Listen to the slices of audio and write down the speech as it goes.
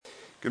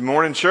Good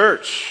morning,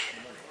 church.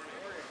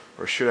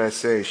 Or should I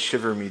say,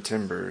 shiver me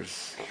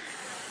timbers.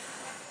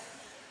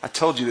 I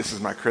told you this is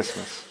my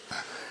Christmas.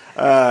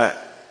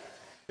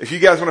 If you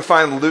guys want to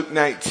find Luke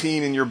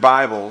 19 in your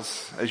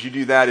Bibles, as you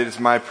do that, it is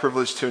my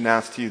privilege to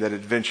announce to you that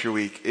Adventure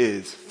Week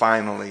is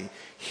finally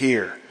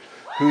here.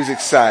 Who's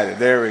excited?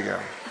 There we go.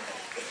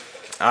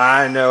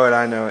 I know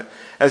it.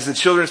 As the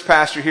children's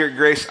pastor here at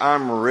Grace,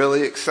 I'm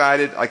really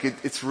excited.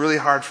 It's really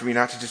hard for me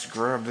not to just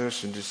grab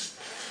this and just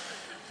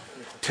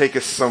take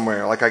us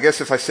somewhere. I guess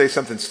if I say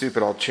something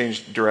stupid, I'll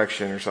change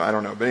direction or something. I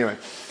don't know. But anyway,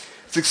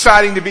 it's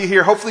exciting to be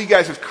here. Hopefully you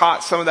guys have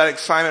caught some of that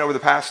excitement over the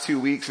past 2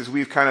 weeks as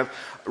we've kind of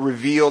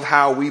revealed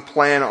how we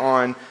plan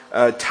on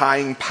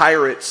tying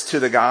pirates to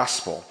the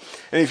gospel.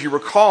 And if you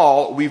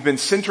recall, we've been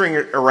centering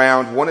it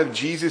around one of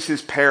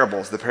Jesus'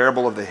 parables, the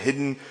parable of the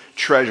hidden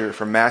treasure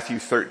from Matthew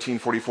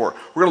 13:44. We're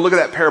going to look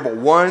at that parable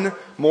one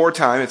more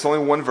time. It's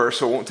only one verse,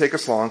 so it won't take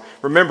us long.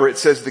 Remember, it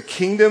says the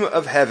kingdom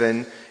of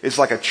heaven is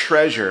like a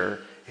treasure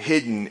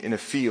hidden in a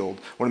field.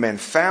 When a man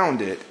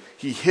found it,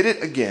 he hid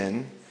it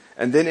again,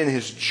 and then in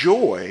his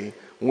joy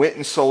went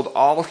and sold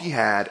all he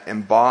had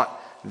and bought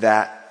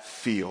that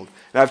field.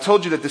 Now, I've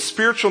told you that the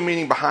spiritual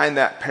meaning behind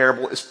that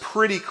parable is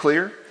pretty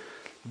clear.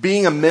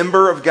 Being a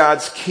member of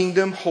God's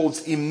kingdom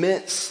holds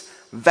immense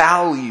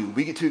value.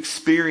 We get to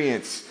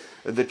experience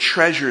the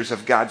treasures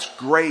of God's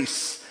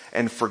grace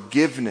and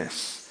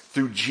forgiveness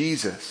through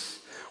Jesus.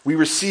 We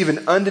receive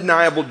an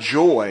undeniable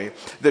joy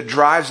that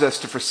drives us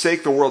to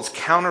forsake the world's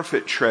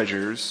counterfeit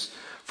treasures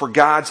for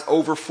God's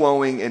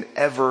overflowing and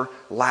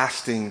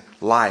everlasting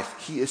life.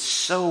 He is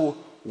so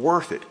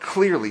worth it.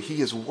 Clearly, He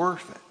is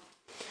worth it.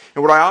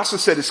 And what I also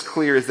said is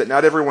clear is that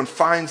not everyone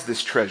finds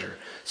this treasure.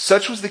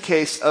 Such was the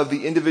case of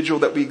the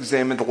individual that we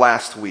examined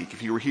last week.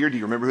 If you were here, do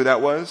you remember who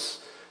that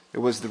was? It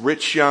was the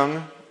rich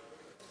young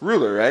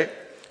ruler, right?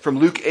 From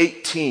Luke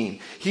 18.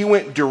 He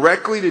went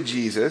directly to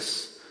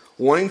Jesus,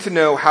 wanting to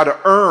know how to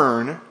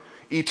earn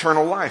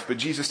eternal life. But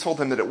Jesus told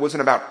him that it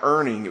wasn't about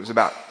earning, it was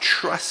about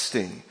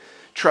trusting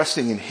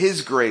in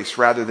His grace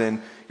rather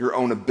than your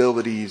own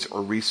abilities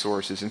or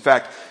resources. In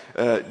fact,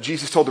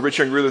 Jesus told the rich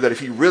young ruler that if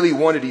he really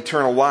wanted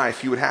eternal life,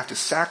 he would have to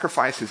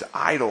sacrifice his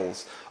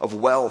idols of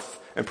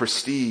wealth and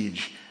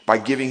prestige by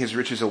giving his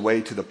riches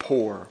away to the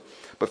poor.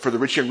 But for the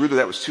rich young ruler,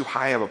 that was too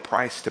high of a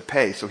price to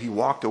pay, so he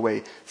walked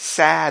away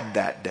sad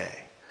that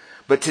day.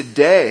 But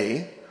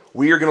today,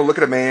 we are going to look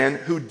at a man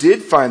who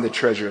did find the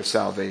treasure of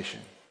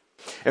salvation.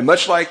 And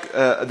much like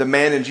the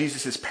man in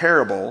Jesus'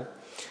 parable,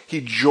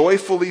 he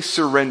joyfully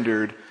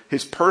surrendered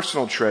his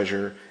personal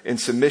treasure in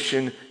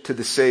submission to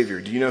the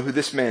Savior. Do you know who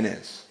this man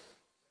is?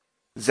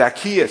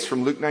 Zacchaeus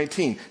from Luke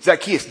 19.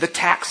 Zacchaeus, the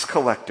tax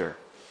collector.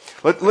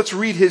 Let's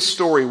read his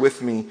story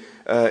with me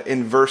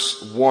in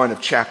verse 1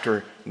 of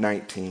chapter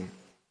 19.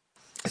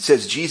 It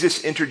says,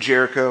 Jesus entered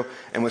Jericho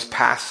and was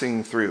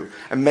passing through.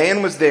 A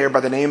man was there by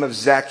the name of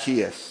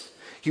Zacchaeus.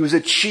 He was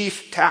a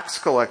chief tax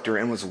collector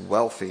and was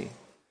wealthy.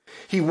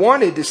 He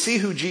wanted to see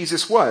who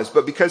Jesus was,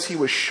 but because he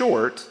was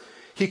short,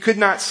 he could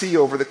not see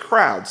over the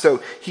crowd.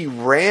 So he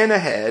ran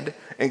ahead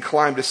and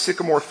climbed a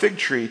sycamore fig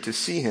tree to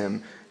see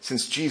him,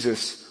 since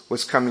Jesus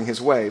was coming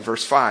his way.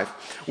 Verse 5.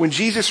 When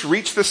Jesus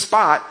reached the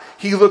spot,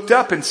 he looked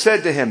up and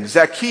said to him,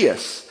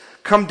 Zacchaeus,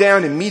 come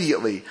down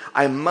immediately.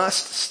 I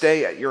must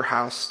stay at your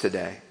house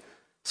today.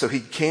 So he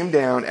came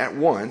down at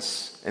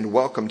once and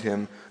welcomed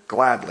him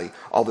gladly.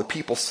 All the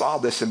people saw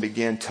this and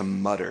began to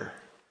mutter,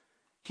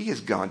 he has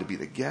gone to be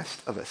the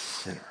guest of a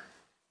sinner.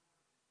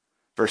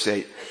 Verse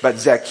 8, but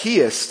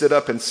Zacchaeus stood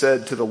up and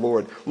said to the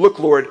Lord, look,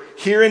 Lord,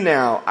 here and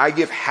now I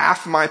give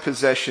half my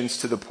possessions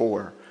to the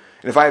poor.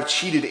 And if I have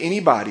cheated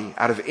anybody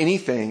out of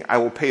anything, I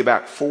will pay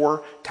back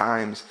 4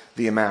 times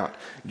the amount.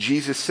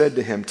 Jesus said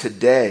to him,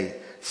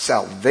 today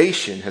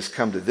salvation has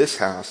come to this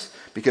house,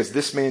 because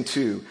this man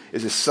too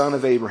is a son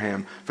of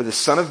Abraham. For the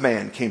Son of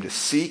Man came to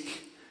seek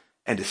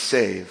and to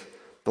save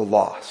the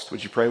lost.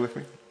 Would you pray with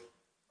me?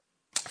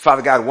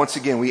 Father God, once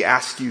again, we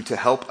ask you to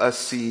help us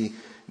see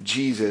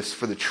Jesus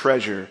for the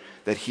treasure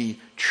that He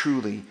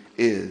truly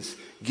is.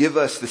 Give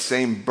us the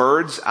same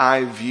bird's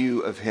eye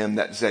view of Him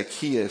that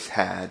Zacchaeus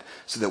had,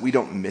 so that we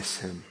don't miss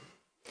Him.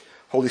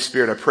 Holy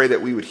Spirit, I pray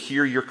that we would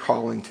hear your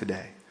calling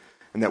today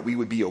and that we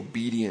would be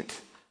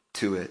obedient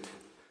to it.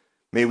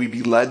 May we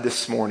be led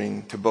this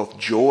morning to both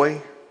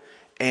joy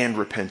and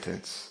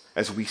repentance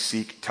as we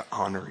seek to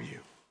honor you.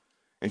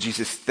 And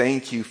Jesus,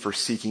 thank you for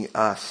seeking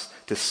us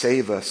to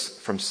save us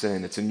from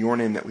sin. It's in your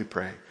name that we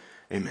pray.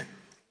 Amen.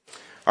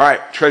 All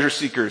right, treasure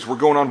seekers, we're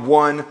going on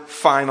one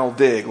final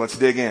dig. Let's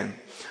dig in.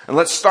 And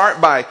let's start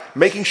by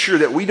making sure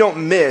that we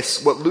don't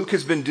miss what Luke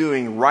has been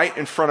doing right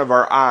in front of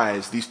our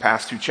eyes these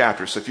past 2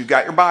 chapters. So if you've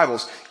got your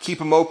Bibles, keep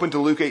them open to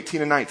Luke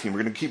 18 and 19.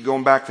 We're going to keep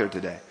going back there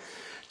today.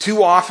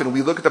 Too often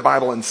we look at the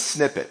Bible in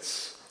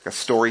snippets, like a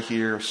story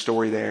here, a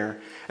story there,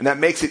 and that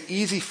makes it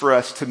easy for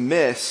us to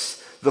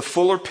miss the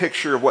fuller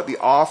picture of what the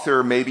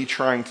author may be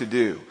trying to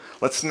do.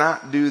 Let's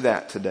not do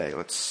that today.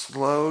 Let's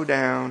slow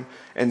down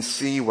and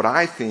see what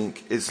I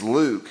think is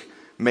Luke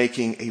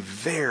making a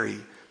very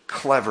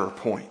clever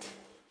point.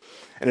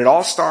 And it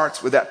all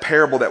starts with that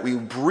parable that we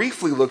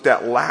briefly looked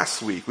at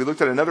last week. We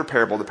looked at another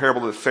parable, the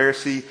parable of the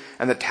Pharisee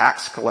and the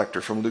tax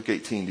collector from Luke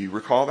 18. Do you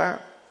recall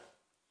that?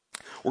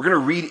 We're going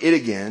to read it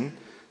again,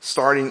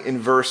 starting in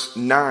verse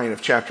 9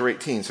 of chapter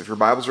 18. So if your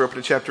Bibles are open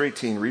to chapter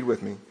 18, read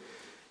with me.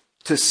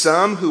 To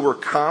some who were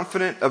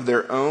confident of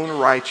their own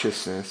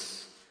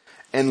righteousness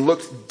and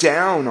looked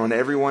down on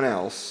everyone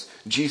else,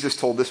 Jesus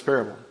told this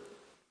parable.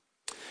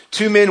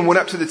 2 men went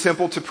up to the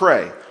temple to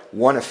pray,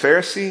 one a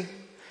Pharisee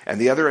and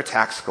the other a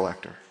tax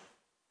collector.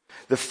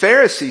 The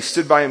Pharisee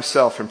stood by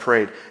himself and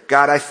prayed,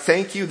 God, I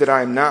thank you that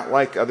I am not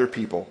like other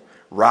people,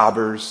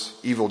 robbers,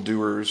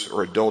 evildoers,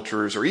 or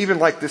adulterers, or even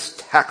like this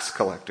tax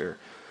collector.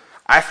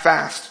 I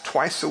fast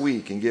twice a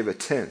week and give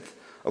 1/10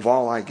 of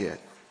all I get.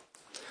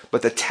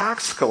 But the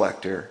tax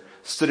collector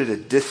stood at a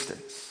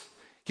distance.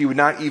 He would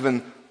not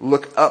even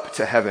look up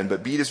to heaven,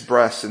 but beat his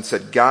breast and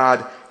said,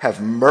 God,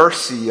 have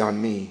mercy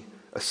on me,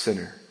 a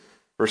sinner.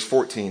 Verse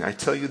 14, I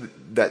tell you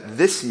that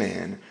this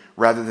man,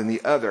 rather than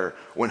the other,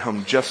 went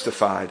home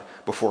justified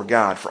before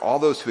God. For all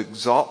those who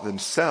exalt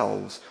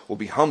themselves will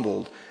be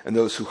humbled, and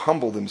those who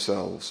humble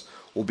themselves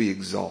will be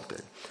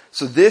exalted.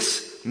 So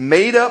this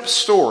made-up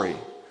story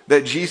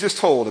that Jesus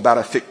told about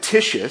a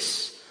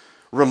fictitious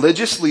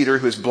religious leader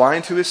who is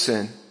blind to his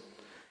sin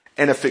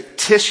and a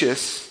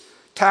fictitious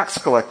tax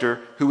collector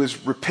who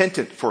is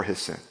repentant for his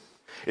sin.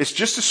 It's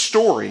just a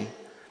story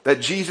that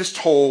Jesus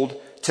told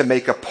to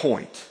make a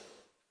point.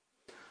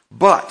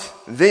 But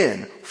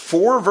then,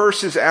 4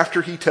 verses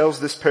after he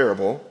tells this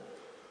parable,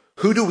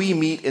 who do we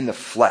meet in the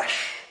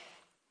flesh?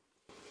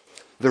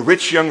 The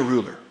rich young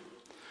ruler,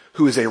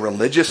 who is a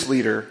religious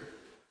leader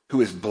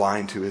who is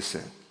blind to his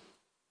sin.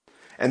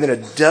 And then a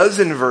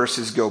dozen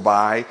verses go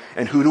by,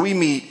 and who do we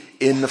meet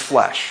in the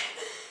flesh?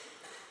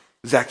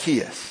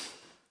 Zacchaeus,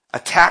 a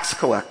tax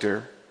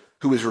collector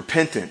who is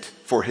repentant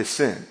for his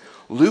sin.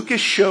 Luke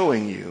is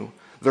showing you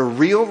the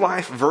real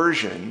life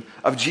version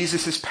of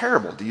Jesus'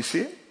 parable. Do you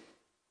see it?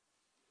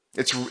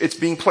 It's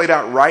being played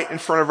out right in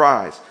front of our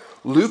eyes.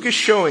 Luke is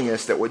showing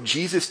us that what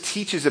Jesus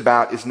teaches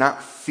about is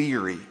not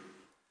theory.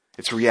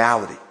 It's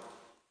reality.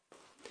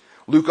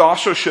 Luke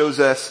also shows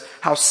us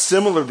how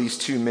similar these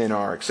 2 men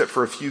are, except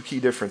for a few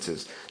key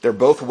differences. They're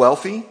both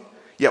wealthy,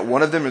 yet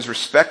one of them is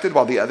respected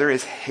while the other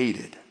is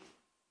hated.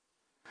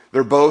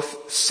 They're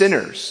both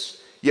sinners,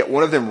 yet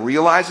one of them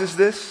realizes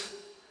this,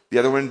 the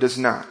other one does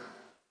not.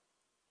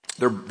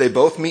 They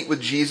both meet with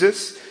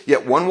Jesus,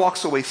 yet one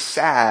walks away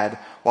sad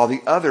while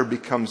the other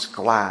becomes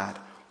glad.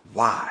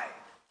 Why?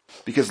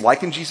 Because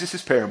like in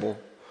Jesus' parable,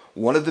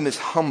 one of them is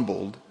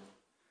humbled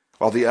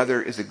while the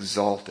other is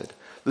exalted.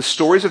 The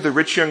stories of the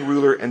rich young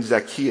ruler and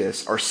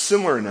Zacchaeus are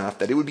similar enough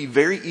that it would be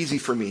very easy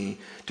for me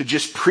to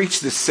just preach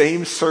the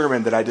same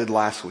sermon that I did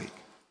last week.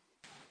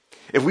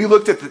 If we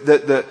looked at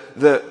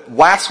the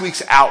last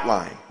week's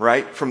outline,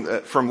 right,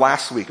 from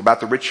last week about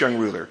the rich young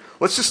ruler,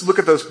 let's just look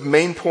at those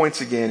main points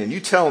again, and you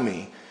tell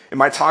me,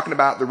 am I talking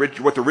about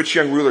what the rich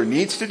young ruler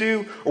needs to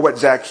do or what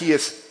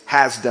Zacchaeus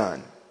has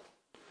done?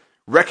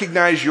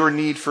 Recognize your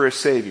need for a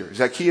Savior.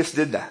 Zacchaeus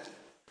did that.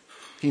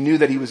 He knew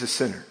that he was a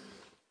sinner.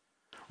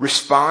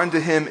 Respond to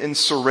him in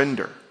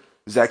surrender.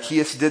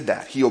 Zacchaeus did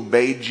that. He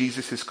obeyed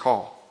Jesus'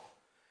 call.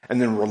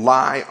 And then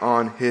rely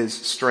on his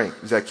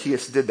strength.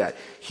 Zacchaeus did that.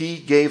 He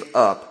gave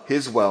up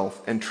his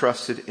wealth and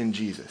trusted in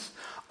Jesus.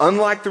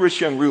 Unlike the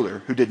rich young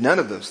ruler, who did none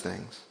of those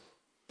things,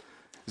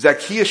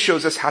 Zacchaeus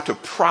shows us how to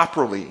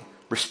properly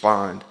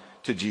respond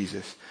to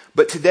Jesus.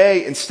 But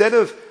today, instead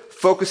of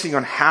focusing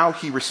on how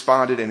he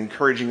responded and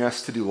encouraging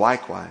us to do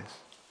likewise,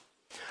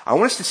 I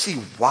want us to see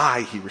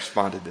why he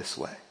responded this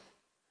way.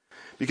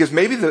 Because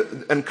maybe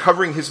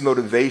uncovering his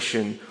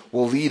motivation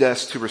will lead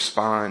us to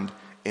respond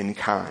in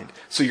kind.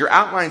 So your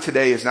outline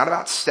today is not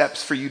about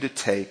steps for you to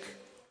take.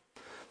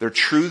 They're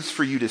truths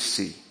for you to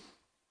see.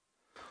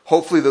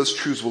 Hopefully those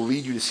truths will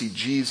lead you to see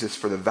Jesus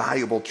for the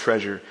valuable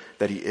treasure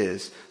that he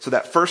is. So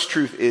that first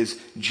truth is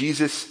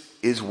Jesus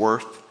is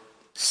worth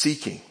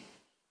seeking.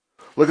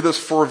 Look at those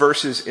 4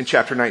 verses in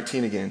chapter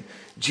 19 again.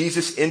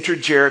 Jesus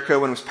entered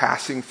Jericho and was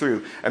passing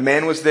through. A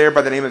man was there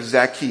by the name of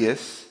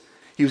Zacchaeus.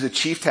 He was a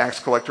chief tax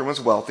collector and was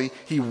wealthy.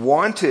 He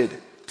wanted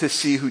to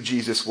see who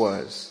Jesus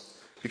was.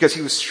 Because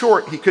he was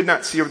short, he could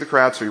not see over the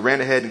crowd, so he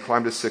ran ahead and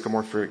climbed a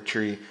sycamore fig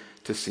tree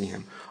to see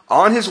him.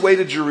 On his way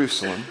to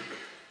Jerusalem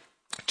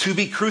to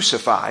be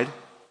crucified,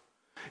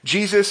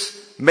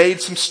 Jesus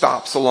made some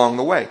stops along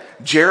the way.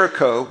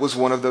 Jericho was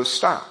one of those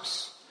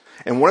stops.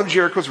 And one of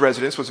Jericho's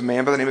residents was a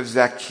man by the name of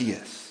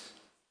Zacchaeus.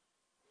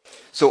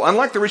 So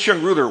unlike the rich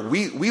young ruler,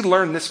 we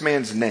learn this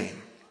man's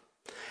name.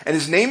 And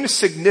his name is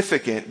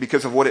significant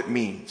because of what it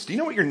means. Do you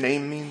know what your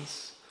name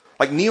means?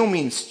 Like Neil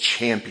means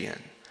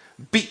champion.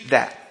 Beat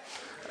that.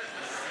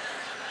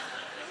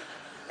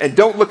 And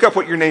don't look up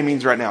what your name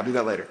means right now. Do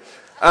that later.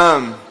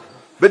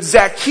 But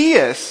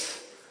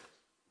Zacchaeus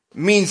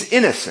means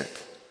innocent.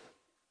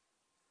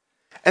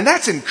 And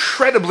that's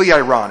incredibly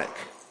ironic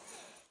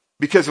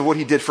because of what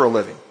he did for a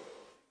living.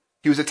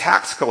 He was a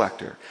tax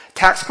collector.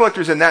 Tax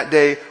collectors in that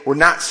day were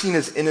not seen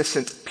as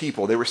innocent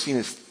people. They were seen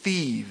as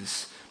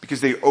thieves because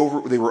they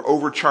were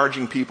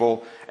overcharging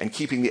people and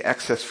keeping the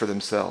excess for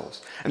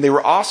themselves. And they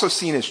were also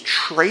seen as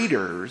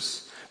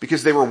traitors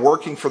because they were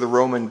working for the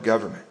Roman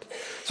government.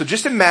 So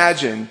just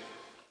imagine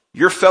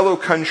your fellow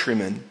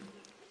countrymen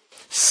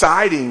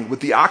siding with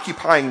the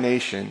occupying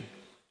nation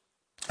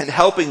and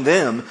helping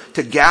them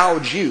to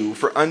gouge you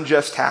for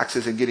unjust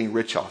taxes and getting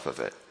rich off of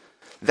it.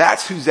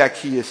 That's who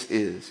Zacchaeus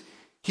is.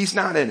 He's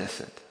not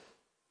innocent.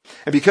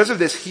 And because of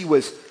this, he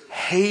was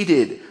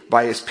hated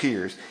by his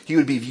peers. He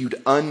would be viewed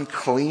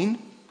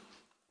unclean.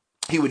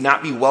 He would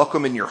not be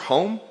welcome in your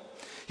home.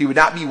 He would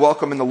not be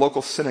welcome in the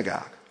local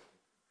synagogue.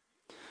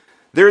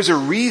 There is a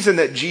reason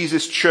that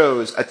Jesus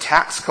chose a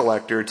tax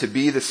collector to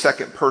be the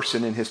second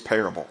person in his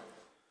parable.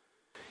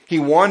 He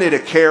wanted a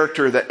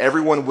character that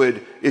everyone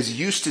is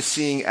used to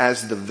seeing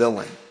as the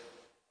villain.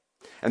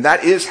 And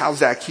that is how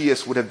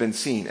Zacchaeus would have been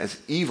seen,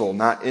 as evil,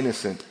 not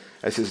innocent,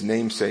 as his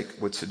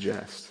namesake would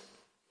suggest.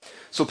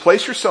 So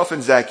place yourself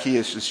in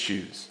Zacchaeus'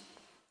 shoes.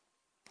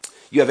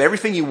 You have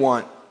everything you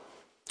want,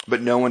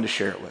 but no one to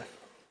share it with.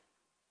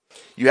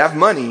 You have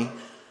money,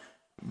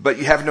 but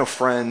you have no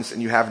friends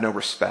and you have no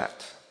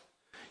respect.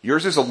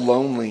 Yours is a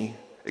lonely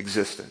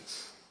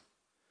existence.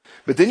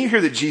 But then you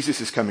hear that Jesus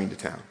is coming to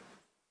town.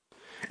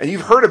 And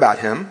you've heard about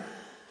him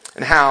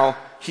and how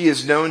he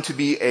is known to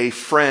be a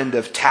friend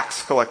of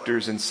tax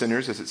collectors and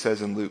sinners, as it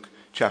says in Luke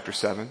chapter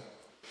 7.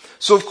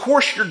 So of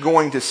course you're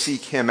going to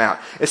seek him out,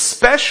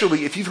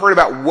 especially if you've heard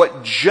about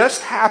what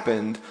just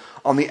happened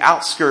on the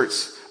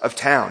outskirts of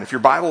town. If your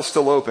Bible is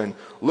still open,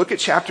 look at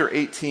chapter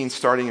 18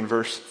 starting in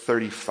verse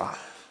 35.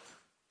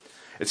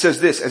 It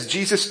says this: as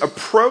Jesus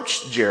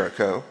approached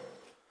Jericho,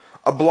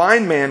 a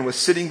blind man was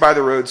sitting by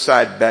the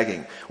roadside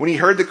begging. When he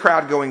heard the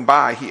crowd going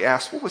by, he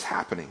asked what was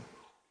happening.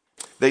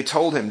 They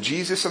told him,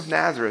 Jesus of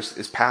Nazareth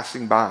is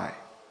passing by.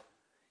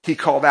 He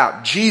called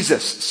out,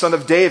 Jesus, son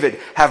of David,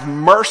 have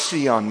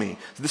mercy on me.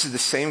 So this is the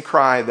same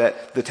cry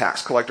that the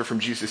tax collector from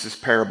Jesus'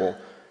 parable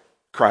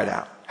cried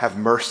out. Have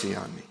mercy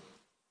on me.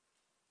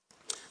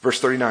 Verse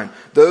 39,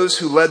 those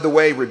who led the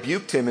way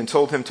rebuked him and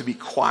told him to be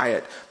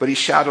quiet, but he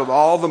shouted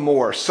all the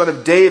more, Son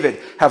of David,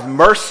 have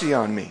mercy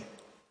on me.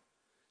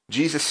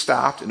 Jesus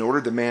stopped and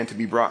ordered the man to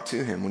be brought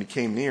to him. When he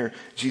came near,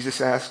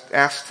 Jesus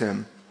asked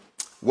him,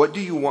 what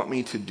do you want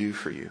me to do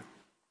for you?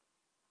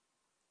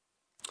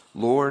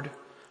 Lord,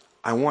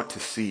 I want to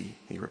see,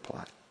 he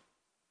replied.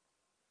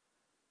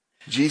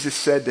 Jesus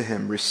said to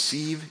him,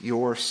 receive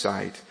your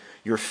sight.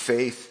 Your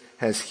faith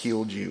has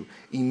healed you.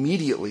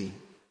 Immediately,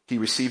 he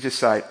received his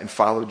sight and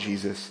followed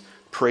Jesus,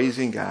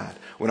 praising God.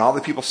 When all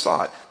the people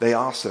saw it, they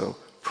also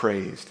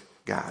praised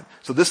God.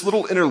 So this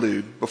little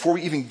interlude, before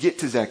we even get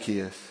to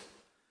Zacchaeus,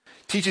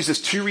 teaches us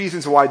two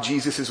reasons why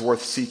Jesus is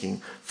worth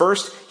seeking.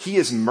 First, he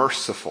is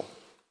merciful.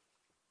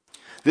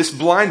 This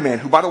blind man,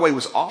 who by the way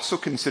was also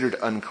considered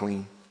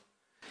unclean,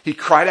 he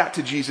cried out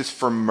to Jesus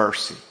for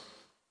mercy.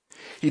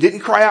 He didn't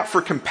cry out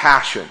for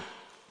compassion.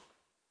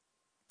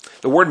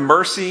 The word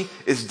mercy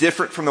is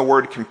different from the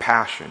word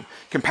compassion.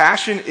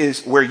 Compassion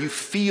is where you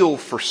feel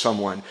for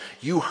someone.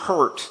 You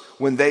hurt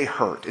when they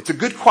hurt. It's a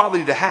good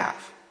quality to have.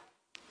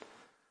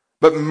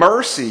 But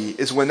mercy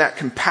is when that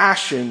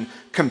compassion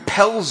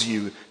compels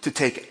you to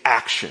take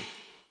action.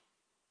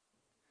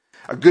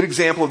 A good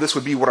example of this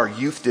would be what our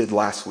youth did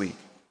last week.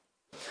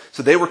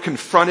 So they were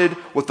confronted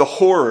with the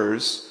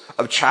horrors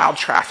of child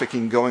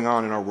trafficking going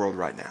on in our world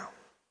right now.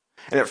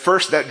 And at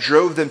first that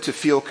drove them to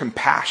feel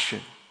compassion.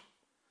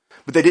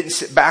 But they didn't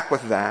sit back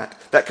with that.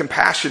 That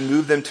compassion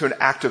moved them to an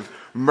act of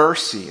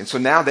mercy. And so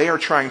now they are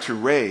trying to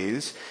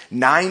raise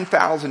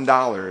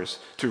 $9,000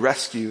 to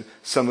rescue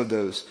some of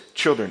those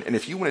children. And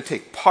if you want to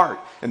take part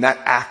in that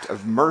act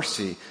of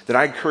mercy, then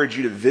I encourage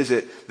you to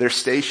visit their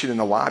station in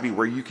the lobby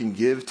where you can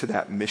give to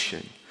that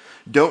mission.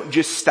 Don't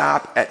just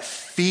stop at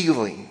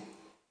feeling.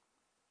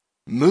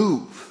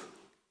 Move.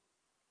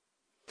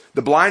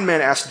 The blind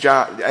man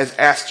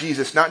asked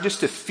Jesus not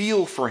just to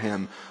feel for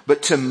him,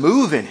 but to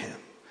move in him.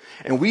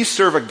 And we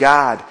serve a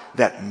God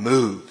that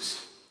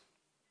moves.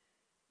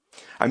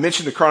 I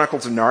mentioned the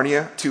Chronicles of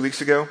Narnia 2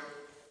 weeks ago.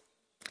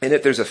 In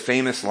it, there's a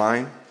famous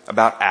line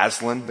about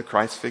Aslan, the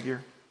Christ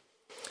figure.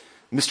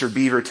 Mr.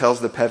 Beaver tells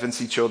the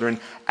Pevensey children,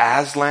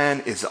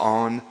 Aslan is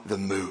on the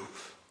move.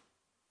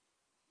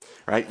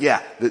 Right?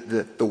 Yeah,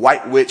 the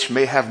white witch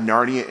may have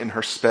Narnia in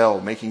her spell,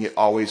 making it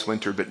always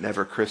winter but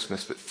never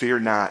Christmas. But fear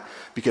not,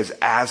 because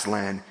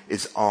Aslan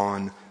is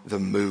on the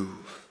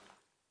move.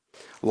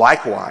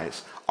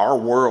 Likewise, our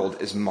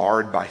world is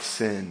marred by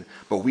sin,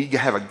 but we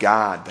have a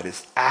God that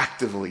is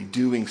actively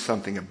doing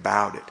something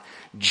about it.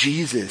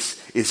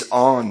 Jesus is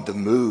on the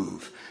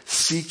move,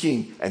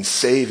 seeking and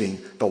saving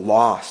the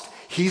lost.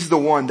 He's the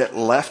one that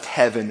left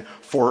heaven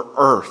for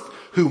earth,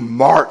 who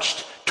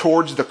marched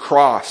towards the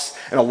cross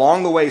and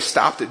along the way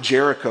stopped at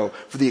Jericho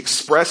for the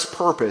express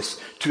purpose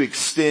to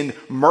extend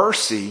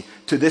mercy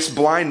to this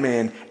blind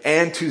man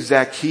and to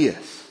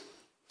Zacchaeus.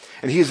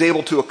 And he is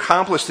able to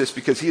accomplish this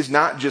because he is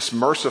not just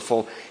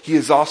merciful, he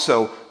is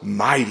also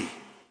mighty.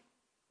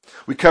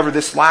 We covered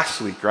this last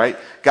week, right?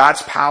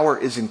 God's power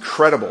is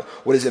incredible.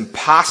 What is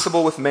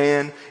impossible with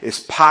man is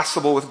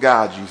possible with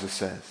God, Jesus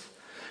says.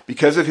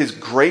 Because of his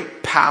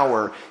great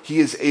power, he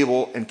is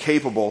able and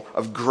capable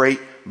of great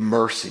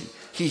mercy.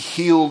 He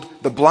healed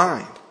the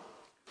blind.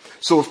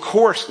 So of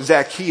course,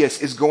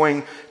 Zacchaeus is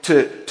going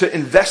to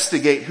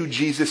investigate who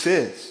Jesus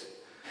is.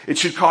 It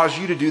should cause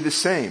you to do the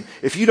same.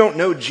 If you don't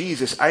know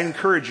Jesus, I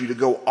encourage you to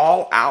go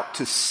all out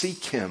to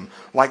seek him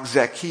like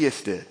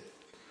Zacchaeus did.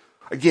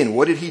 Again,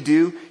 what did he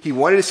do? He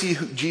wanted to see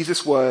who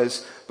Jesus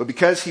was, but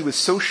because he was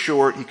so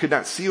short, he could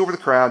not see over the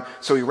crowd,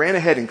 so he ran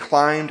ahead and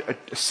climbed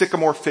a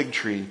sycamore fig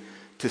tree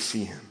to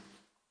see him.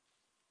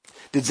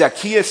 Did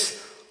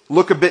Zacchaeus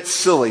look a bit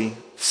silly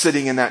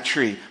sitting in that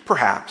tree?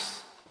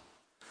 Perhaps.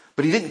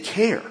 But he didn't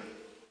care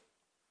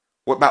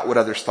about what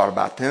others thought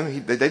about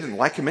him. They didn't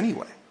like him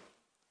anyway.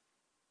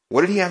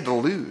 What did he have to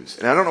lose?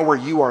 And I don't know where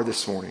you are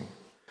this morning,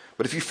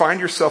 but if you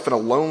find yourself in a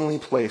lonely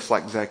place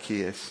like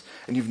Zacchaeus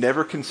and you've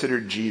never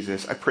considered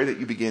Jesus, I pray that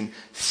you begin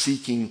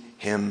seeking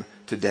him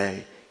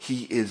today.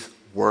 He is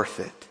worth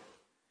it.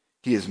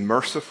 He is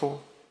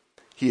merciful.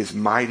 He is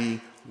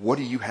mighty. What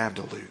do you have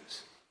to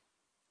lose?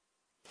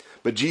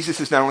 But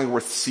Jesus is not only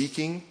worth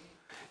seeking,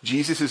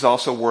 Jesus is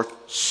also worth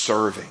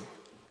serving.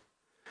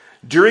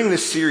 During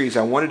this series,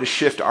 I wanted to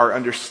shift our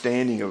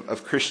understanding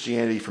of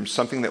Christianity from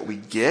something that we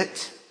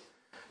get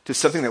to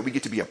something that we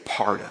get to be a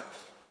part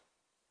of.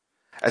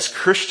 As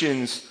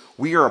Christians,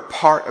 we are a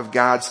part of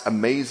God's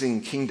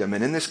amazing kingdom.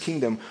 And in this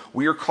kingdom,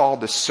 we are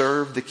called to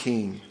serve the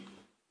King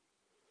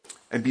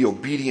and be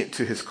obedient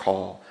to his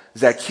call.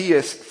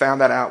 Zacchaeus found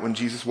that out when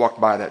Jesus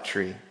walked by that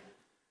tree.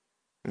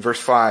 In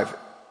verse 5,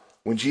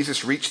 when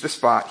Jesus reached the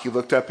spot, he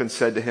looked up and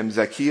said to him,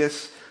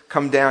 Zacchaeus,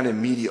 come down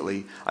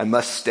immediately. I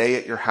must stay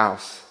at your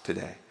house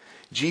today.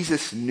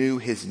 Jesus knew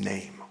his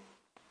name.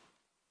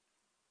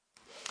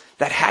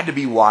 That had to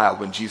be wild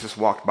when Jesus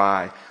walked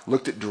by,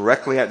 looked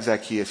directly at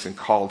Zacchaeus and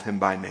called him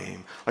by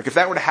name. Like if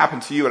that were to happen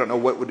to you, I don't know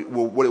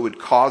what it would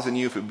cause in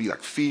you, if it would be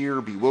like fear,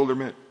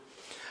 bewilderment.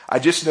 I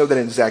just know that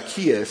in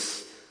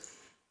Zacchaeus,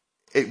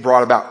 it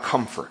brought about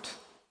comfort.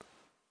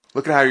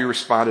 Look at how he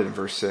responded in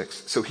verse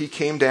 6. So he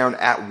came down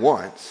at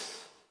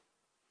once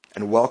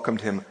and welcomed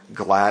him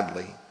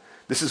gladly.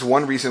 This is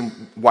one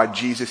reason why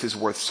Jesus is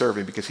worth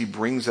serving, because he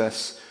brings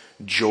us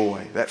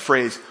joy. That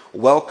phrase,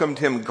 welcomed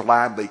him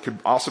gladly, could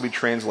also be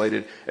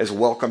translated as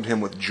welcomed him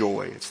with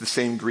joy. It's the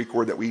same Greek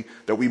word that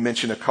we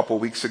mentioned a couple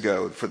weeks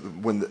ago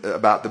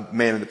about the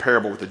man in the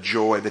parable with the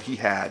joy that he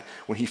had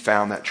when he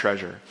found that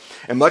treasure.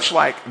 And much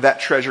like that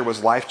treasure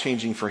was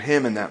life-changing for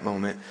him in that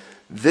moment,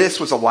 this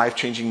was a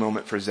life-changing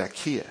moment for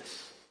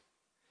Zacchaeus.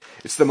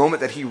 It's the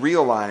moment that he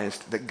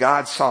realized that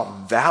God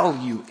saw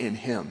value in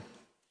him.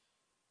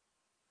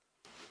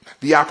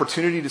 The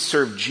opportunity to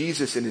serve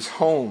Jesus in his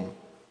home,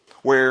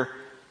 where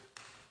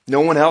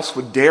no one else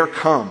would dare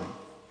come,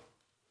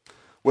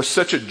 was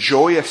such a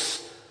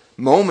joyous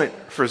moment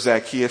for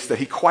Zacchaeus that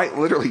he quite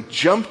literally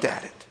jumped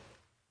at it.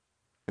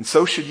 And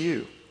so should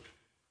you.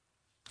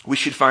 We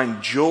should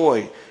find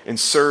joy in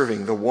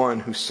serving the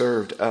one who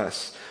served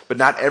us. But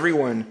not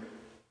everyone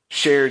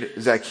shared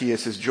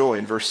Zacchaeus' joy.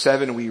 In verse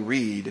 7 we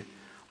read,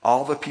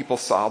 all the people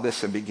saw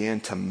this and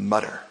began to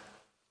mutter,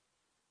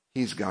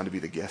 he's gone to be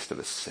the guest of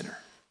a sinner.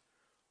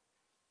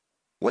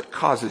 What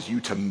causes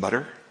you to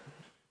mutter?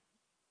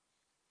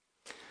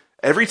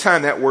 Every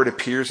time that word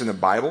appears in the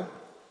Bible,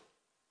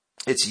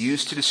 it's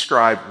used to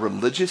describe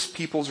religious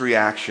people's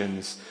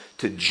reactions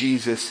to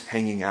Jesus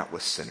hanging out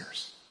with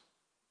sinners.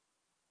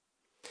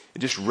 It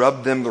just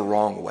rubbed them the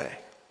wrong way.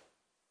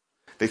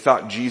 They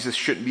thought Jesus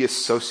shouldn't be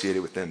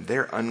associated with them.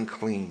 They're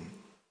unclean.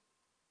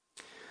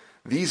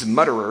 These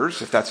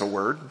mutterers, if that's a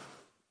word,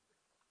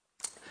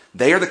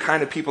 they are the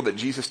kind of people that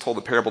Jesus told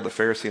the parable of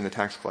the Pharisee and the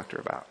tax collector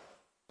about.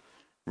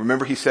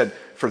 Remember, he said,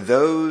 for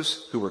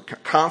those who were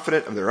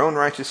confident of their own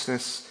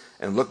righteousness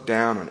and looked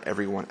down on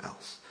everyone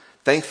else.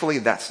 Thankfully,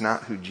 that's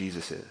not who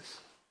Jesus is.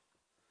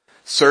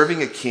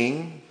 Serving a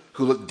king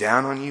who looked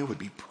down on you would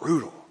be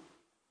brutal.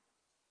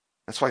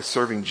 That's why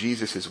serving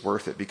Jesus is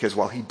worth it, because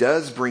while he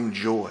does bring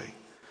joy,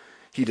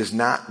 he does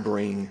not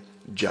bring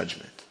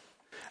judgment.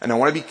 And I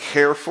want to be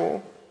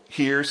careful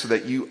here so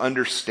that you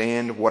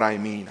understand what I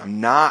mean. I'm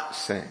not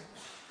saying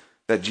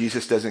that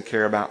Jesus doesn't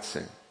care about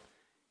sin.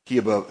 He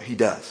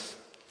does.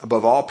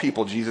 Above all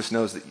people, Jesus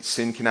knows that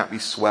sin cannot be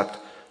swept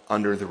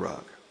under the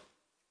rug.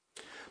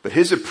 But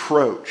his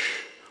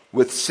approach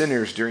with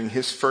sinners during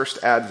his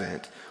first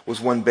advent was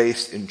one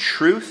based in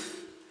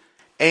truth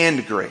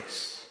and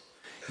grace.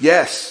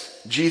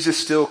 Yes, Jesus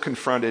still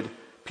confronted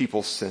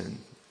people's sin,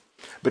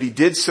 but he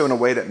did so in a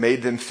way that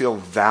made them feel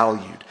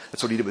valued.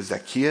 That's what he did with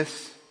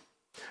Zacchaeus.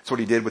 That's what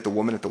he did with the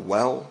woman at the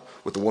well,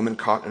 with the woman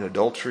caught in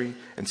adultery,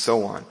 and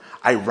so on.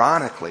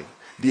 Ironically,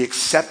 the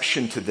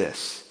exception to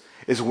this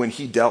is when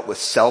he dealt with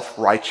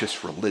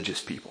self-righteous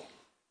religious people.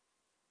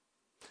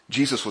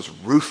 Jesus was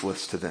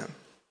ruthless to them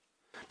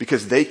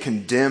because they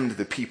condemned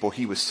the people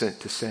he was sent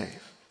to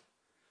save.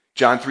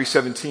 John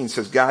 3:17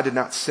 says, God did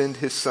not send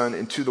his son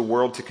into the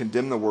world to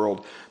condemn the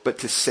world, but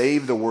to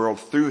save the world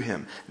through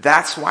him.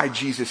 That's why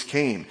Jesus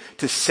came,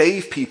 to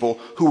save people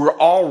who were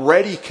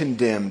already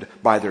condemned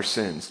by their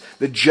sins.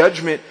 The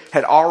judgment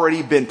had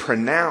already been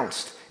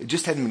pronounced. It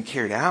just hadn't been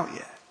carried out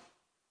yet.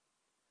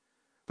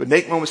 But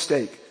make no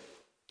mistake,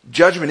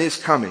 judgment is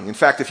coming. In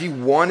fact, if you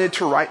wanted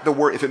to write the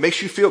word, if it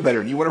makes you feel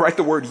better and you want to write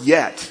the word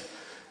yet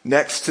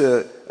next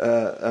to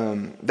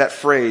that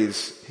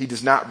phrase, he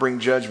does not bring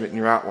judgment in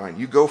your outline,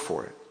 you go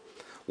for it.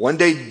 One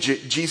day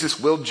Jesus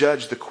will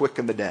judge the quick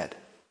and the dead.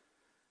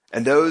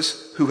 And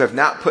those who have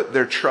not put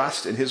their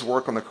trust in his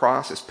work on the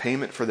cross as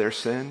payment for their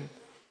sin,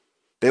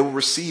 they will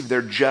receive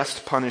their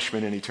just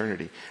punishment in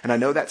eternity. And I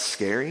know that's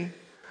scary,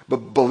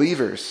 but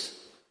believers,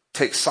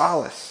 take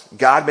solace.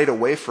 God made a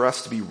way for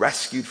us to be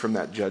rescued from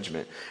that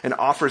judgment and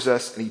offers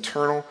us an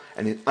eternal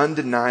and an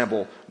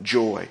undeniable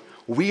joy.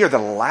 We are the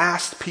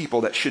last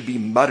people that should be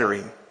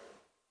muttering,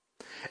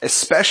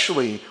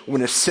 especially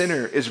when a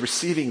sinner is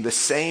receiving the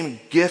same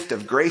gift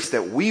of grace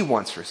that we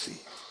once received.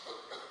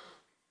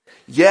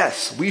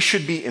 Yes, we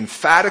should be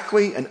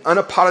emphatically and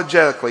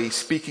unapologetically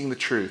speaking the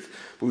truth,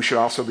 but we should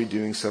also be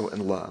doing so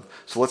in love.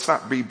 So let's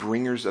not be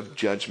bringers of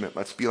judgment.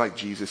 Let's be like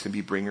Jesus and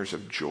be bringers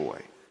of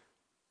joy.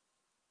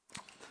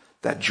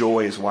 That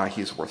joy is why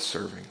he is worth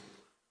serving.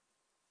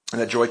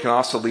 And that joy can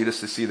also lead us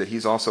to see that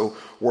he's also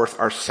worth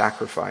our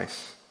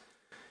sacrifice.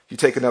 If you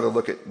take another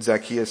look at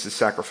Zacchaeus'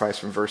 sacrifice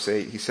from verse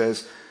 8, he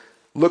says,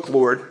 "Look,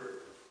 Lord,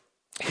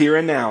 here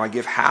and now I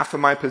give half of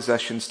my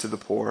possessions to the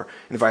poor,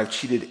 and if I have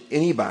cheated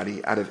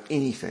anybody out of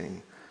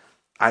anything,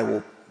 I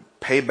will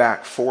pay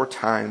back 4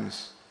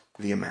 times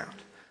the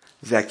amount."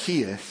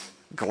 Zacchaeus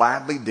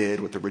gladly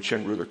did what the rich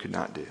young ruler could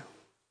not do.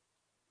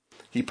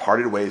 He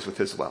parted ways with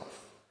his wealth.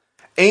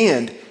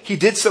 And he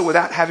did so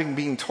without having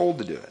been told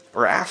to do it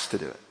or asked to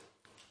do it.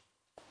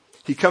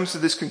 He comes to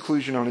this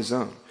conclusion on his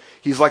own.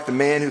 He's like the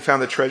man who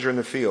found the treasure in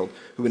the field,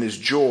 who in his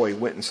joy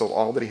went and sold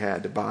all that he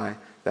had to buy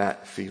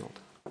that field.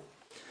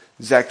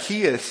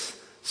 Zacchaeus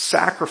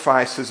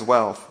sacrificed his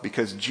wealth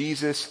because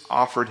Jesus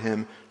offered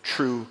him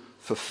true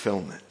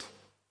fulfillment.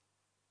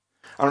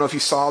 I don't know if you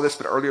saw this,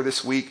 but earlier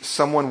this week,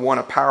 someone won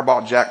a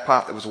Powerball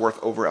jackpot that was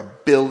worth over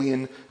 $1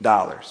 billion.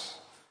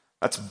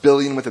 That's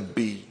billion with a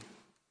B.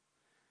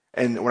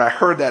 And when I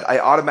heard that, I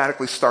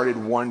automatically started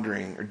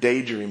wondering or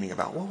daydreaming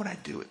about what would I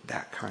do with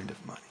that kind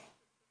of money?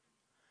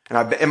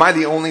 And am I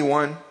the only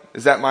one?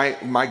 Is that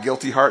my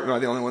guilty heart? Am I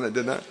the only one that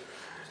did that?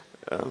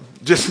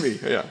 Just me,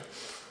 yeah.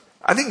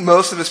 I think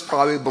most of us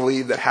probably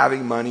believe that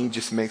having money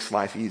just makes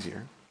life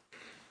easier.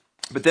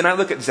 But then I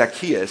look at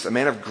Zacchaeus, a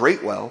man of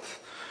great wealth,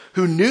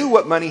 who knew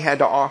what money had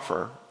to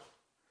offer,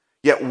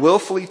 yet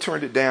willfully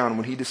turned it down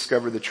when he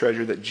discovered the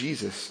treasure that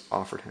Jesus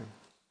offered him.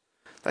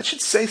 That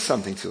should say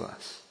something to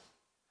us.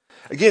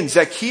 Again,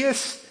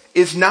 Zacchaeus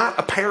is not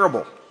a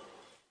parable.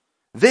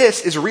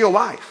 This is real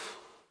life.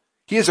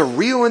 He is a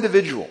real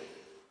individual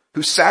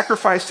who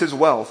sacrificed his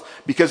wealth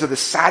because of the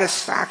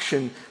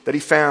satisfaction that he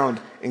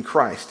found in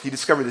Christ. He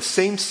discovered the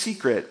same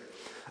secret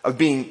of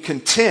being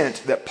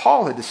content that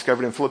Paul had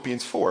discovered in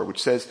Philippians 4,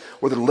 which says,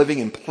 whether living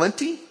in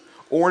plenty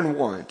or in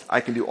want, I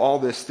can do all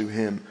this through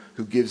him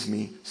who gives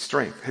me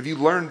strength. Have you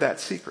learned that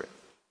secret?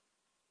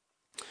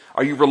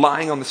 Are you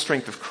relying on the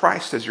strength of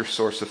Christ as your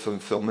source of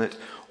fulfillment,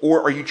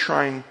 or are you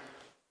trying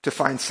to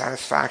find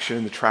satisfaction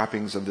in the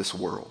trappings of this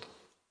world?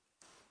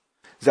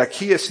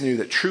 Zacchaeus knew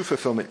that true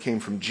fulfillment came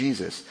from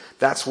Jesus.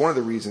 That's one of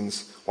the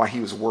reasons why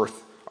he was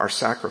worth our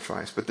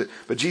sacrifice.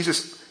 But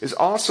Jesus is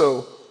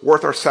also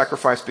worth our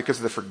sacrifice because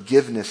of the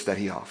forgiveness that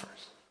he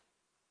offers.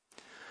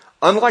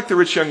 Unlike the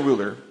rich young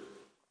ruler,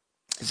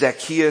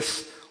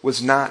 Zacchaeus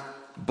was not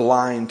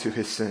blind to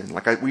his sin.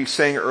 Like we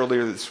sang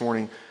earlier this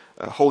morning,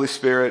 Holy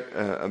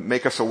Spirit,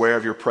 make us aware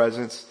of your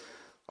presence.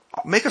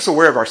 Make us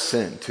aware of our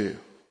sin too.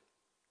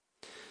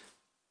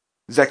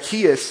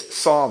 Zacchaeus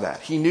saw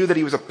that. He knew that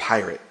he was a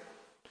pirate.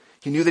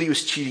 He knew that he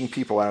was cheating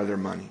people out of their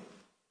money.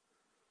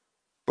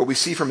 But we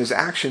see from his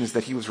actions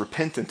that he was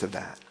repentant of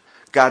that.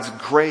 God's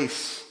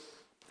grace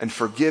and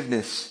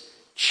forgiveness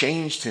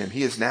changed him.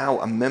 He is now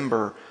a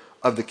member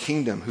of the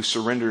kingdom who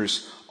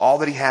surrenders all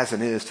that he has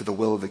and is to the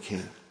will of the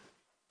king.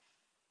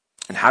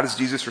 And how does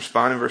Jesus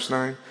respond in verse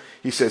 9?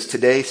 He says,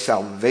 today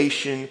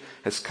salvation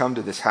has come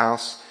to this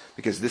house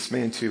because this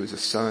man too is a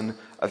son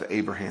of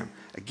Abraham.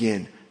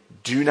 Again,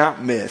 do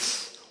not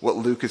miss what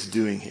Luke is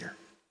doing here.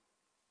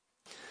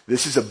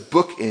 This is a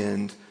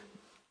bookend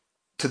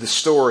to the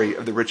story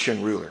of the rich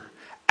young ruler.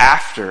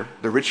 After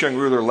the rich young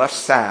ruler left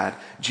sad,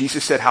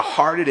 Jesus said how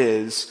hard it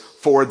is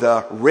for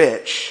the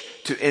rich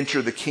to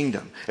enter the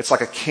kingdom. It's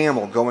like a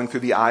camel going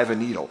through the eye of a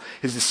needle.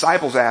 His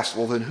disciples asked,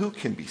 well, then who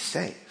can be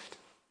saved?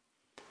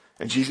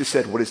 And Jesus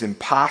said, what is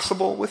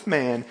impossible with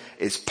man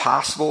is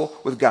possible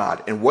with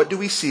God. And what do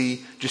we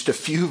see just a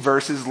few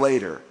verses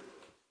later?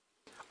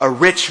 A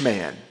rich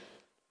man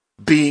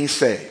being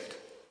saved.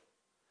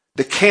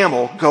 The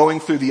camel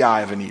going through the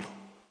eye of a needle.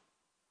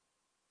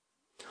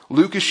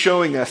 Luke is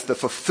showing us the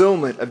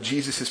fulfillment of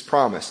Jesus'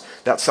 promise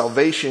that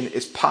salvation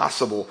is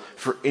possible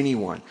for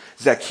anyone.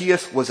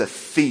 Zacchaeus was a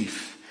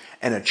thief,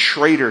 and a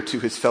traitor to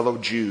his fellow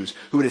Jews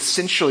who had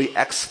essentially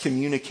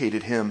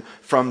excommunicated him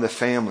from the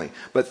family.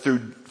 But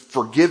through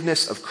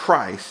forgiveness of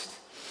Christ,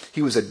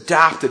 he was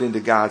adopted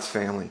into God's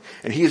family,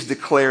 and he is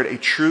declared a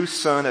true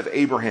son of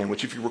Abraham,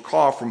 which if you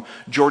recall from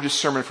George's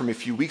sermon from a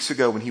few weeks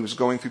ago when he was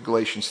going through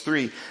Galatians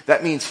 3,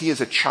 that means he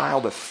is a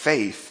child of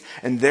faith,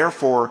 and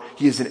therefore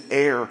he is an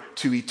heir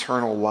to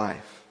eternal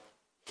life.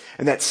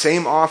 And that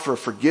same offer of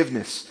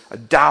forgiveness,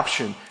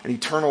 adoption, and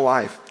eternal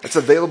life, that's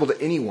available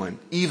to anyone,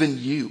 even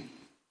you.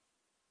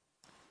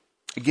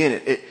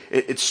 Again,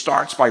 it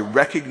starts by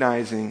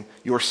recognizing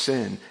your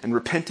sin and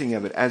repenting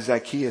of it as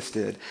Zacchaeus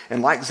did.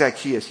 And like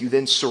Zacchaeus, you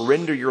then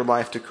surrender your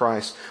life to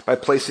Christ by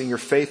placing your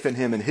faith in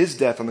him and his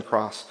death on the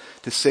cross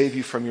to save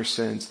you from your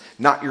sins,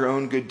 not your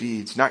own good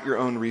deeds, not your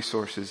own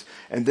resources.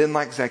 And then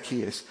like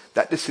Zacchaeus,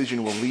 that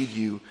decision will lead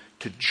you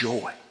to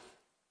joy.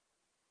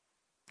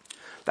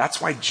 That's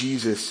why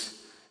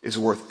Jesus is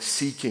worth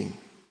seeking,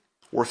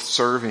 worth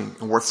serving,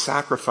 and worth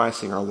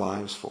sacrificing our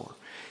lives for.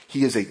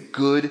 He is a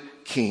good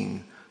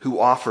king who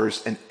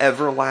offers an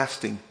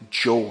everlasting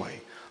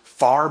joy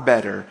far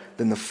better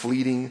than the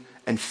fleeting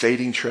and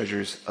fading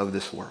treasures of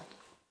this world.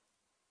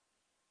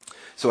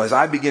 So as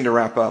I begin to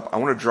wrap up, I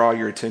want to draw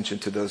your attention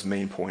to those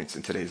main points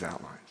in today's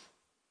outlines.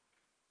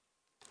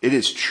 It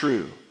is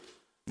true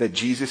that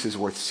Jesus is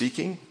worth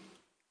seeking,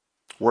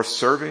 worth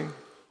serving,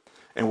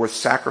 and worth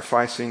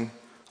sacrificing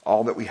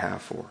all that we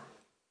have for.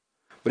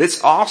 But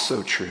it's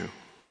also true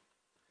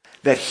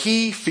that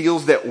he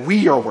feels that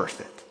we are worth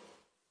it.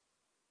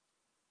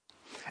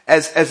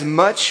 As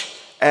much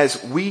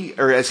as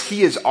as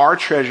he is our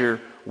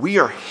treasure, we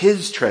are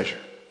his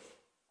treasure.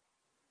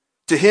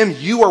 To him,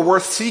 you are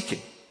worth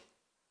seeking.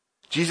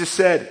 Jesus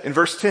said in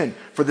verse 10,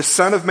 "For the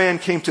Son of Man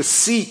came to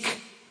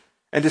seek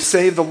and to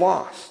save the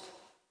lost."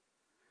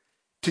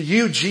 To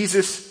you,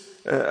 Jesus,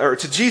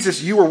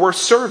 you are worth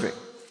serving.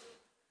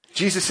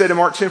 Jesus said in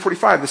Mark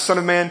 10:45, "The Son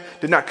of Man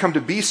did not come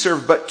to be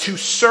served, but to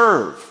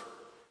serve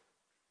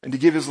and to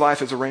give his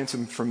life as a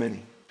ransom for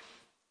many."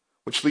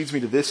 Which leads me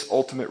to this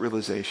ultimate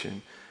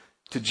realization.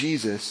 To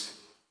Jesus,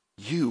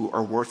 you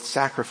are worth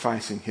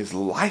sacrificing his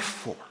life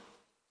for.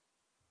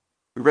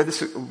 We read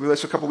this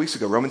a couple weeks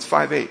ago, Romans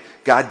 5:8.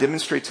 God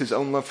demonstrates his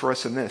own love for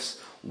us in this: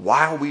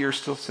 while we are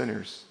still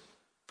sinners,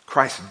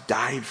 Christ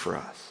died for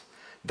us.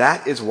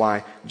 That is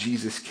why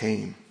Jesus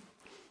came,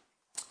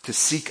 to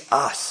seek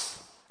us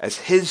as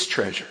his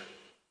treasure.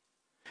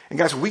 And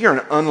guys, we are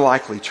an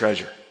unlikely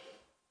treasure.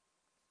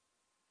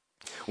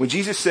 When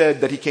Jesus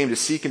said that he came to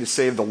seek and to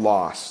save the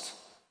lost,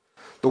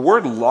 the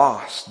word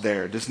lost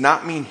there does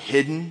not mean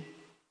hidden,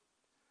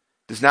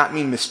 does not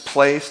mean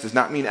misplaced, does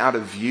not mean out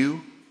of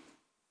view.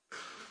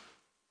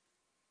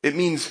 It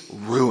means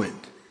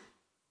ruined.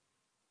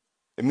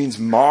 It means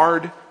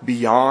marred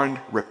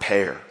beyond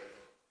repair.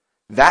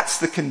 That's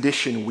the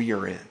condition we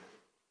are in.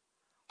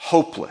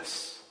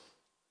 Hopeless,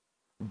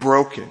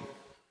 broken,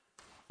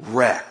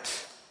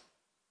 wrecked.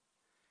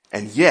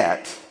 And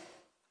yet,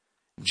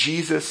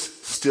 Jesus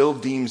still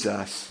deems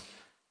us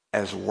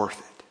as worth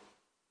it.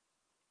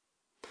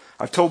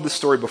 I've told this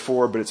story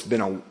before, but it's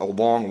been a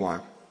long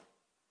while.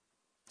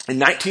 In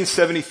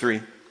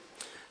 1973,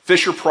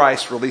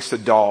 Fisher-Price released a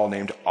doll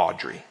named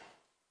Audrey.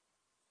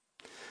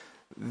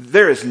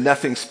 There is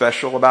nothing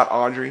special about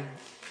Audrey.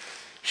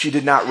 She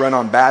did not run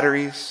on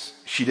batteries.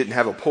 She didn't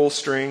have a pull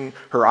string.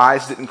 Her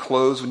eyes didn't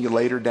close when you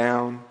laid her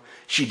down.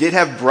 She did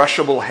have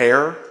brushable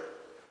hair,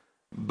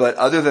 but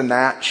other than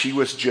that, she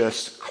was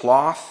just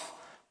cloth,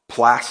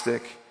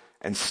 plastic,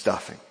 and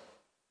stuffing.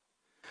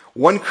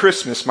 One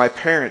Christmas, my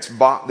parents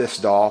bought this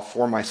doll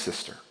for my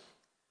sister,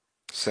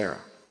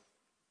 Sarah.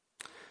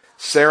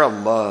 Sarah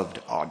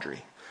loved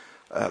Audrey,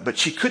 but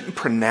she couldn't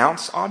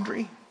pronounce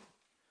Audrey.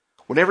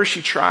 Whenever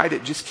she tried,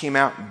 it just came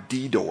out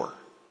Dee-Door.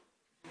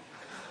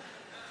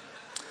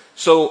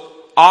 So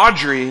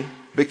Audrey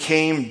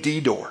became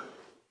Dee-Door.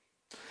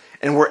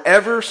 And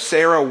wherever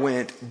Sarah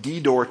went,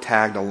 Dee-Door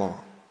tagged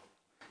along.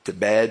 To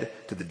bed,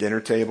 to the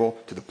dinner table,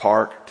 to the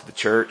park, to the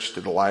church,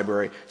 to the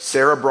library.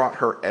 Sarah brought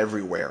her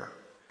everywhere.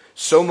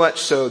 So much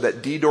so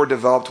that Dee-Door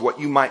developed what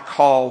you might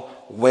call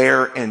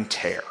wear and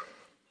tear.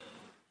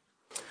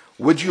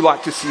 Would you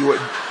like to see what...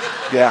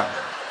 Yeah.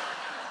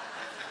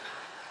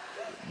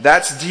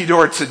 That's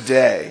Dee-Door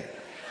today.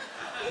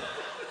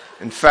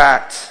 In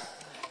fact,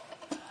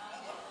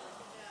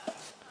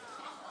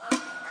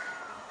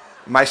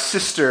 my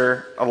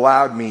sister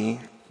allowed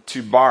me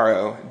to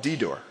borrow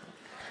Dee-Door.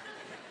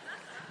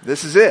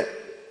 This is it.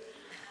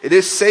 It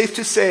is safe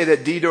to say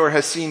that Dee-Door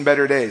has seen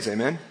better days.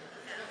 Amen?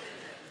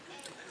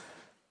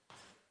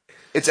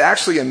 It's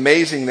actually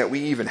amazing that we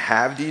even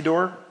have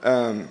Dee-Door.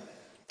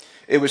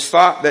 It was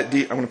thought that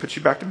I'm going to put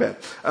you back to bed.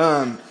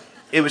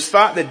 It was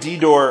thought that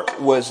Dee-Door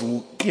was,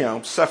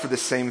 suffered the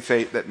same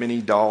fate that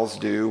many dolls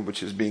do,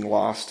 which is being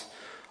lost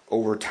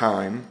over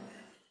time.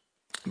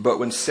 But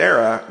when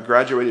Sarah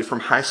graduated from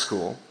high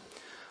school,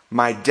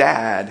 my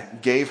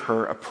dad gave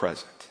her a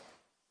present.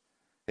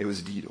 It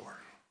was Dee-Door.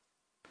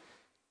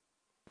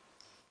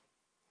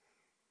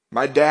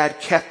 My dad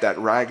kept that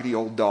raggedy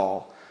old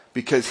doll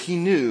because he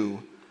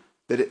knew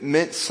that it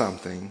meant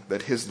something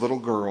that to his little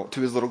girl,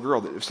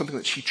 that it was something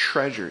that she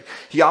treasured.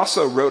 He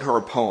also wrote her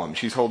a poem.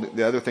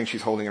 The other thing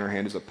she's holding in her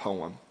hand is a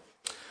poem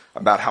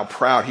about how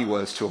proud he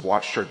was to have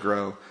watched her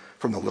grow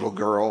from the little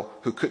girl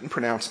who couldn't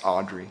pronounce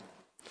Audrey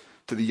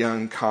to the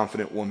young,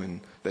 confident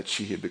woman that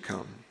she had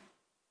become.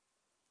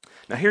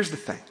 Now here's the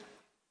thing.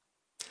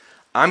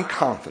 I'm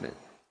confident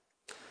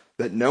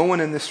that no one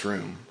in this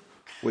room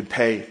would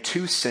pay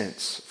 2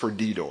 cents for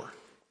Didor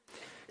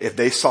if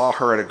they saw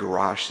her at a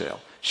garage sale.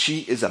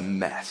 She is a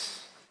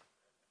mess.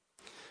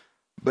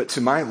 But to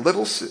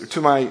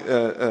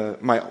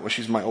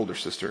she's my older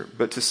sister,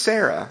 but to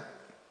Sarah,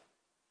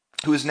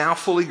 who is now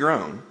fully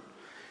grown,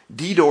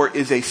 Didor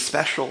is a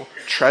special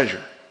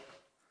treasure.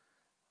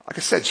 Like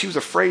I said, she was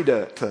afraid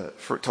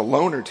to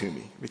loan her to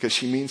me because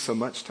she means so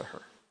much to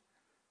her.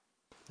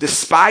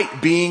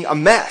 Despite being a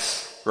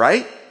mess,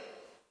 right?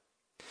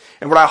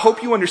 And what I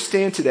hope you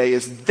understand today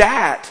is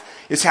that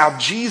is how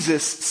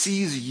Jesus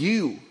sees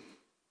you.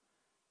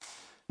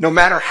 No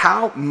matter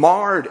how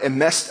marred and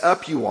messed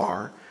up you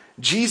are,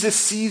 Jesus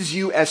sees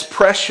you as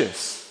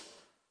precious.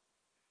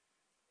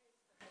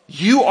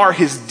 You are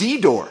his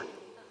Didor.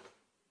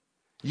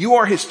 You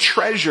are his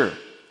treasure.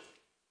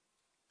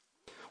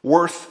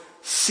 Worth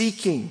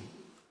seeking,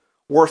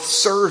 worth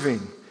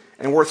serving,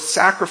 and worth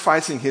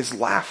sacrificing his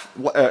life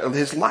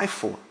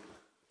for.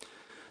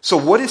 So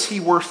what is he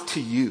worth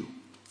to you?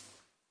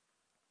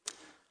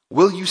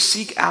 Will you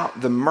seek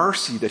out the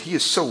mercy that he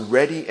is so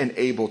ready and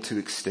able to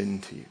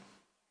extend to you?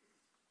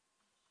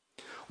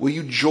 Will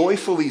you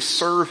joyfully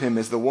serve him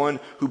as the one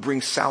who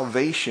brings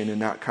salvation and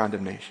not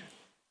condemnation?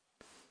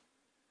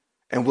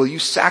 And will you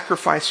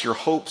sacrifice your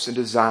hopes and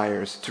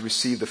desires to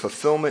receive the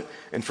fulfillment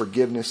and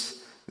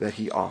forgiveness that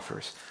he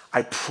offers?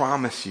 I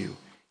promise you,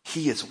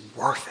 he is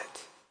worth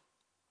it.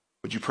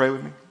 Would you pray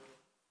with me?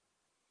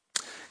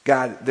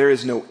 God, there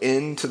is no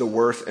end to the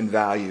worth and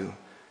value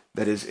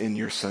that is in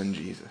your Son,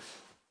 Jesus.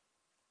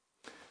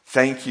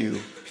 Thank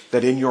you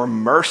that in your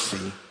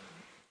mercy,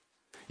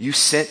 you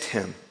sent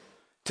him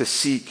to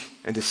seek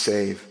and to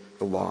save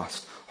the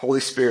lost. Holy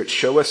Spirit,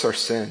 show us our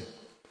sin,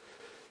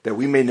 that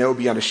we may know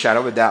beyond a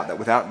shadow of a doubt that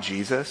without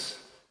Jesus,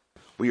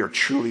 we are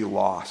truly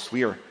lost.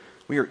 We are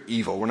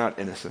evil. We're not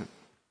innocent.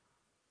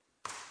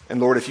 And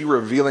Lord, if you were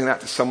revealing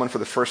that to someone for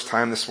the first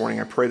time this morning,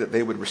 I pray that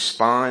they would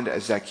respond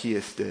as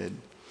Zacchaeus did,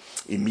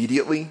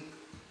 immediately,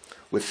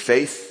 with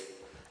faith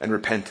and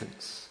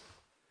repentance.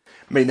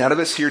 May none of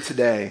us here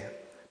today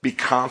be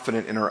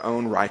confident in our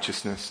own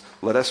righteousness.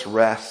 Let us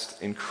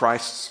rest in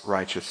Christ's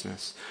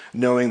righteousness,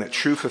 knowing that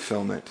true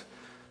fulfillment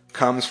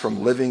comes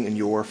from living in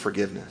your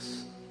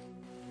forgiveness.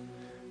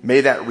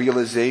 May that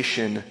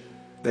realization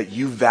that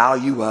you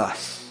value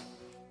us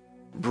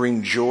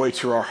bring joy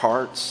to our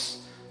hearts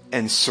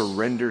and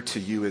surrender to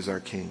you as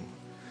our King.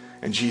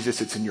 And Jesus,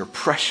 it's in your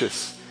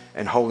precious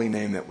and holy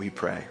name that we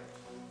pray.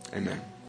 Amen.